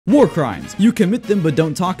War crimes. You commit them but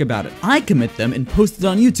don't talk about it. I commit them and post it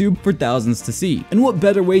on YouTube for thousands to see. And what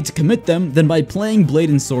better way to commit them than by playing Blade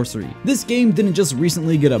and Sorcery? This game didn't just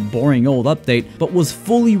recently get a boring old update, but was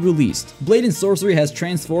fully released. Blade and Sorcery has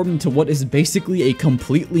transformed into what is basically a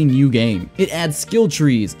completely new game. It adds skill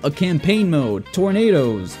trees, a campaign mode,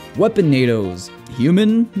 tornadoes, weapon nados,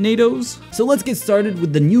 human nados? So let's get started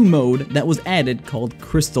with the new mode that was added called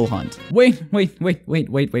Crystal Hunt. Wait.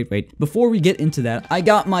 Before we get into that, I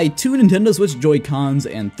got my 2 Nintendo Switch Joy-Cons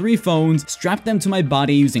and 3 phones, strapped them to my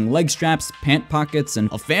body using leg straps, pant pockets,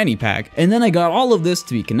 and a fanny pack, and then I got all of this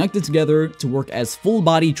to be connected together to work as full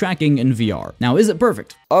body tracking in VR. Now, is it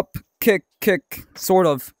perfect? Up, kick, sort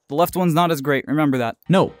of. The left one's not as great, remember that.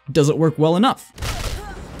 No. Does it work well enough?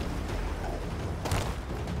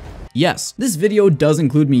 Yes, this video does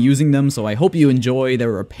include me using them, so I hope you enjoy. They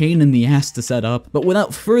were a pain in the ass to set up, but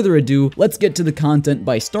without further ado, let's get to the content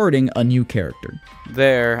by starting a new character.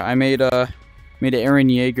 There, I made a Eren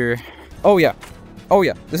Yeager. Oh yeah,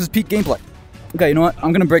 this is peak gameplay. Okay, you know what?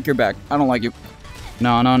 I'm gonna break your back. I don't like you.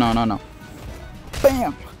 No.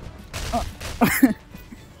 Bam!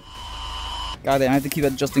 God, I have to keep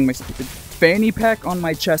adjusting my stupid fanny pack on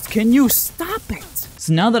my chest. Can you stop it?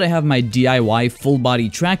 So now that I have my DIY full body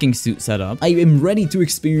tracking suit set up, I am ready to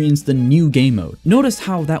experience the new game mode. Notice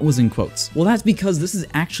how that was in quotes. Well, that's because this is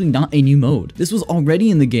actually not a new mode. This was already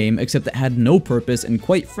in the game, except it had no purpose, and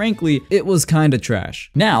quite frankly, it was kinda trash.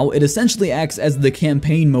 Now, it essentially acts as the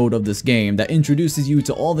campaign mode of this game that introduces you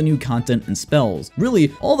to all the new content and spells.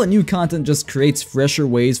 Really, all the new content just creates fresher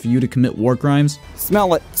ways for you to commit war crimes.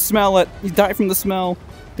 Smell it. You died from the smell.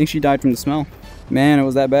 I think she died from the smell. Man, it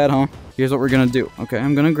was that bad, huh? Here's what we're gonna do. Okay,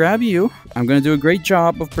 I'm gonna grab you. I'm gonna do a great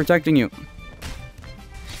job of protecting you.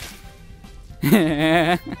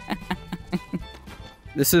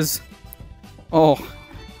 This is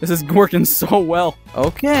working so well.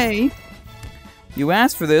 Okay. You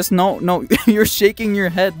asked for this. No, you're shaking your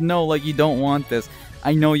head no, like you don't want this.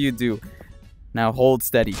 I know you do. Now hold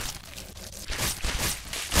steady.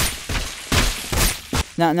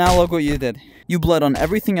 Now look what you did. You bled on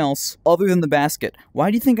everything else other than the basket. Why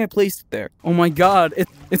do you think I placed it there? Oh my god,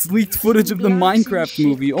 it's leaked footage of the Minecraft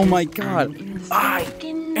movie. Oh my god. I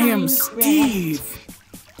am Steve.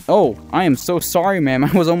 Oh, I am so sorry, ma'am.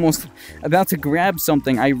 I was almost about to grab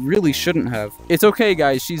something I really shouldn't have. It's okay,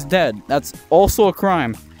 guys. She's dead. That's also a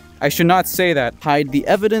crime. I should not say that. Hide the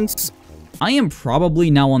evidence. I am probably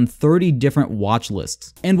now on 30 different watch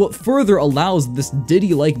lists. And what further allows this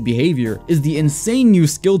Diddy-like behavior is the insane new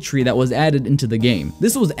skill tree that was added into the game.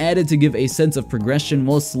 This was added to give a sense of progression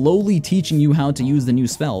while slowly teaching you how to use the new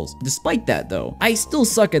spells. Despite that though, I still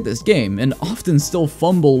suck at this game and often still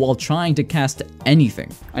fumble while trying to cast anything.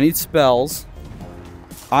 I need spells.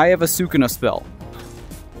 I have a Sukuna spell.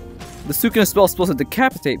 The Sukuna spell is supposed to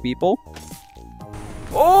decapitate people.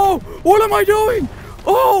 Oh, what am I doing?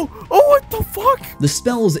 Oh, what the fuck? The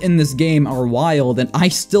spells in this game are wild, and I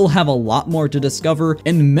still have a lot more to discover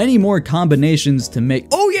and many more combinations to make.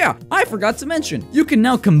 Oh yeah, I forgot to mention, you can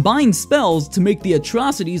now combine spells to make the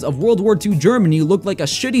atrocities of World War II Germany look like a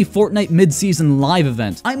shitty Fortnite mid-season live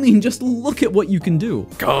event. I mean, just look at what you can do.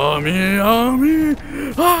 Kami,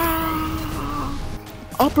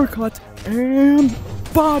 uppercut and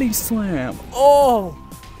body slam.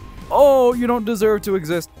 Oh, you don't deserve to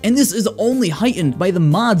exist. And this is only heightened by the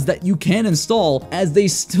mods that you can install, as they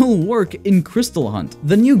still work in Crystal Hunt.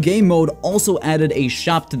 The new game mode also added a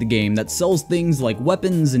shop to the game that sells things like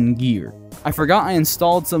weapons and gear. I forgot I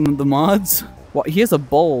installed some of the mods. What? He has a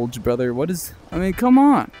bulge, brother. I mean, come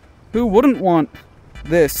on. Who wouldn't want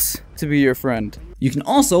this to be your friend? You can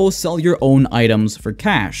also sell your own items for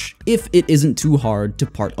cash, if it isn't too hard to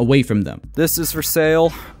part away from them. This is for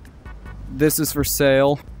sale. This is for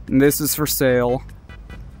sale. This is for sale.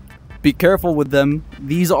 Be careful with them.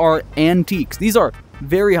 These are antiques. These are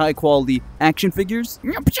very high quality action figures.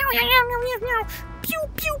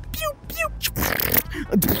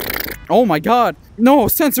 Oh my god. No,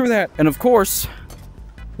 censor that. And of course,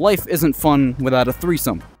 life isn't fun without a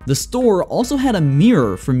threesome. The store also had a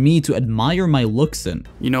mirror for me to admire my looks in.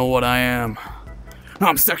 You know what I am?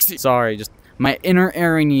 I'm sexy. Sorry, just my inner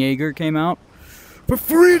Eren Yeager came out. For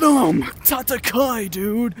freedom! Tatakai,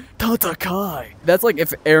 dude! Tatakai! That's like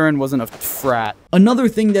if Eren wasn't a frat. Another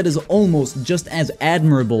thing that is almost just as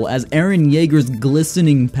admirable as Eren Yeager's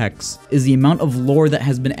glistening pecs is the amount of lore that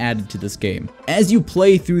has been added to this game. As you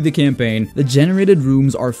play through the campaign, the generated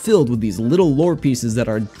rooms are filled with these little lore pieces that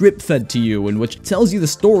are drip-fed to you, and which tells you the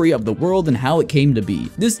story of the world and how it came to be.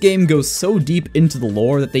 This game goes so deep into the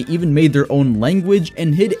lore that they even made their own language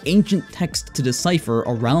and hid ancient text to decipher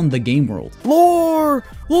around the game world. Lore!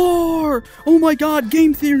 Lore! Oh my god,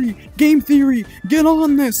 game theory! Game theory! Get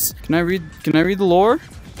on this! Can I read the lore?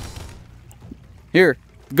 Here,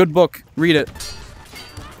 good book. Read it.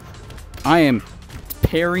 I am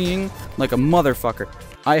parrying like a motherfucker.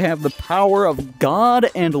 I have the power of God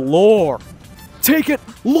and lore. Take it!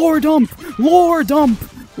 Lore dump! Lore dump!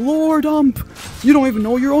 Lore dump! You don't even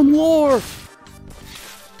know your own lore!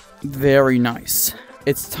 Very nice.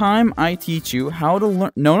 It's time I teach you how to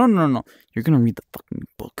learn. No. You're gonna read the fucking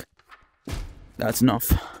book. That's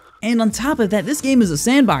enough. And on top of that, this game is a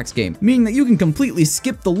sandbox game, meaning that you can completely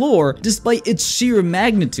skip the lore despite its sheer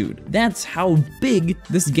magnitude. That's how big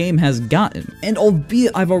this game has gotten. And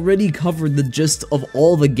albeit I've already covered the gist of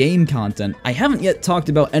all the game content, I haven't yet talked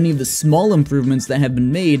about any of the small improvements that have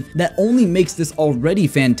been made that only makes this already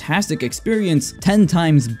fantastic experience 10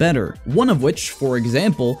 times better. One of which, for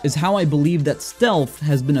example, is how I believe that stealth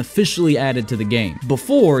has been officially added to the game.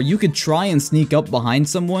 Before, you could try and sneak up behind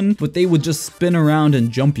someone, but they would just spin around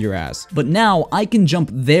and jump your ass. But now I can jump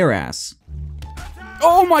their ass.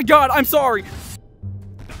 Oh my god, I'm sorry.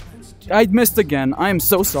 I missed again. I am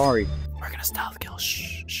so sorry. We're gonna stealth kill.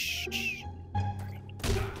 Shh.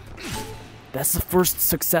 That's the first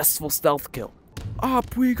successful stealth kill.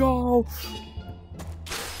 Up we go.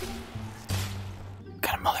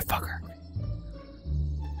 Got a motherfucker.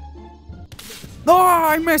 Oh,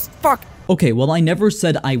 I missed. Fuck. Okay, well, I never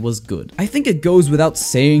said I was good. I think it goes without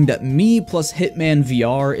saying that me plus Hitman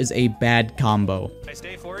VR is a bad combo. I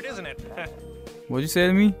stay for it, isn't it? What'd you say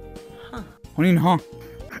to me? Huh. What do you mean,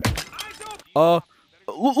 huh?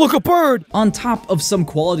 Look, a bird! On top of some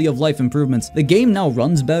quality of life improvements, the game now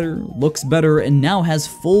runs better, looks better, and now has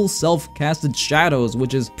full self-casted shadows,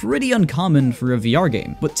 which is pretty uncommon for a VR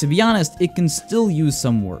game. But to be honest, it can still use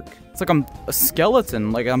some work. It's like I'm a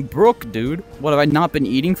skeleton, like I'm Brooke, dude. What, have I not been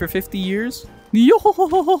eating for 50 years? Yo,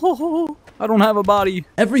 I don't have a body.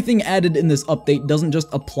 Everything added in this update doesn't just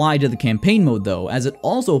apply to the campaign mode though, as it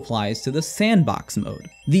also applies to the sandbox mode.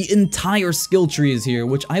 The entire skill tree is here,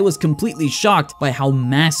 which I was completely shocked by how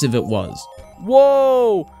massive it was.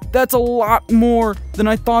 Whoa, that's a lot more than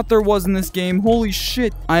I thought there was in this game. Holy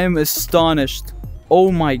shit, I am astonished. Oh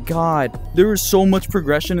my god, there is so much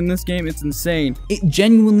progression in this game, it's insane. It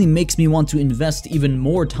genuinely makes me want to invest even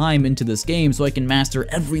more time into this game so I can master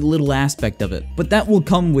every little aspect of it. But that will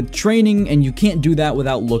come with training, and you can't do that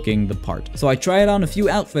without looking the part. So I tried on a few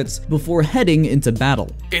outfits before heading into battle.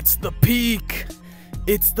 It's the peak.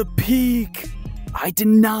 It's the peak. I did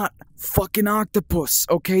not fucking octopus,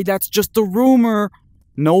 okay? That's just a rumor.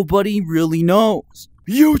 Nobody really knows.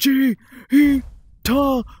 Yuji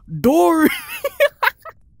Itadori.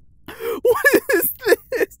 What is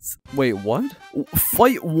this? Wait, what?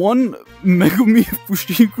 Fight one Megumi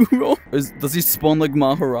Fushiguro? Does he spawn like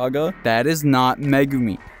Maharaga? That is not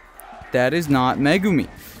Megumi. That is not Megumi.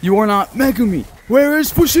 You are not Megumi. Where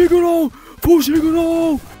is Fushiguro?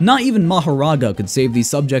 Fushiguro! Not even Maharaga could save these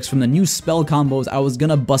subjects from the new spell combos I was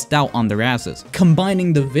gonna bust out on their asses.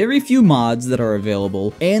 Combining the very few mods that are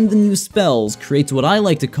available and the new spells creates what I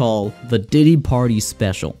like to call the Diddy Party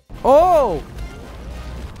Special. Oh!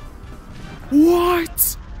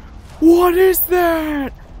 What? What is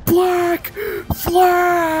that? Black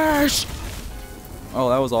Flash! Oh,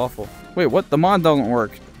 that was awful. Wait, what? The mod doesn't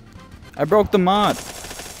work. I broke the mod.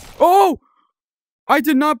 Oh! I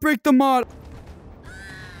did not break the mod.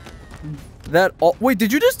 Wait,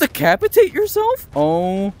 did you just decapitate yourself?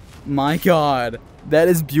 Oh my god. That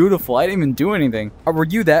is beautiful. I didn't even do anything. Were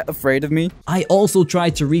you that afraid of me? I also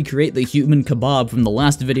tried to recreate the human kebab from the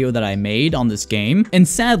last video that I made on this game, and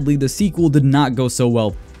sadly the sequel did not go so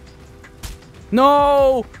well.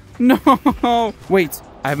 No! No! Wait,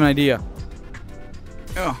 I have an idea.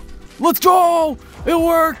 Ugh. Let's go! It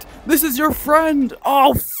worked! This is your friend!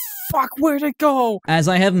 Oh, fuck, where'd it go? As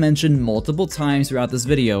I have mentioned multiple times throughout this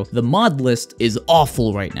video, the mod list is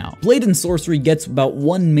awful right now. Blade and Sorcery gets about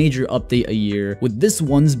one major update a year, with this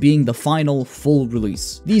one's being the final full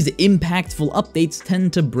release. These impactful updates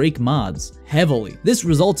tend to break mods heavily. This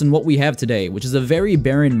results in what we have today, which is a very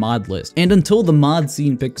barren mod list. And until the mod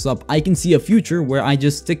scene picks up, I can see a future where I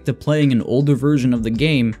just stick to playing an older version of the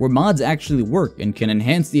game where mods actually work and can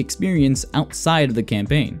enhance the experience outside of the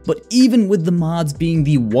campaign. But even with the mods being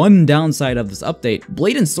the one one downside of this update,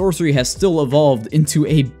 Blade and Sorcery has still evolved into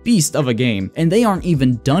a beast of a game, and they aren't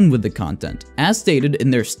even done with the content. As stated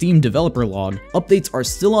in their Steam developer log, updates are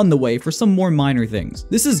still on the way for some more minor things.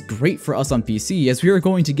 This is great for us on PC, as we are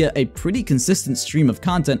going to get a pretty consistent stream of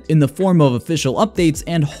content in the form of official updates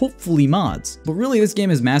and hopefully mods. But really, this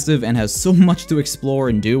game is massive and has so much to explore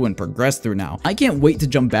and do and progress through now. I can't wait to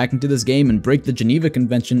jump back into this game and break the Geneva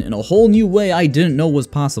Convention in a whole new way I didn't know was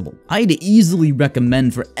possible. I'd easily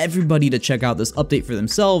recommend for everybody to check out this update for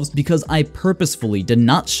themselves, because I purposefully did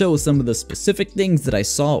not show some of the specific things that I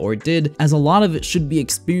saw or did, as a lot of it should be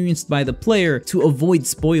experienced by the player to avoid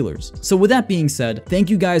spoilers. So with that being said, thank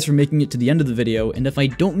you guys for making it to the end of the video, and if I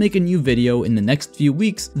don't make a new video in the next few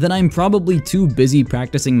weeks, then I'm probably too busy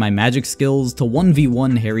practicing my magic skills to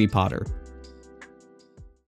 1v1 Harry Potter.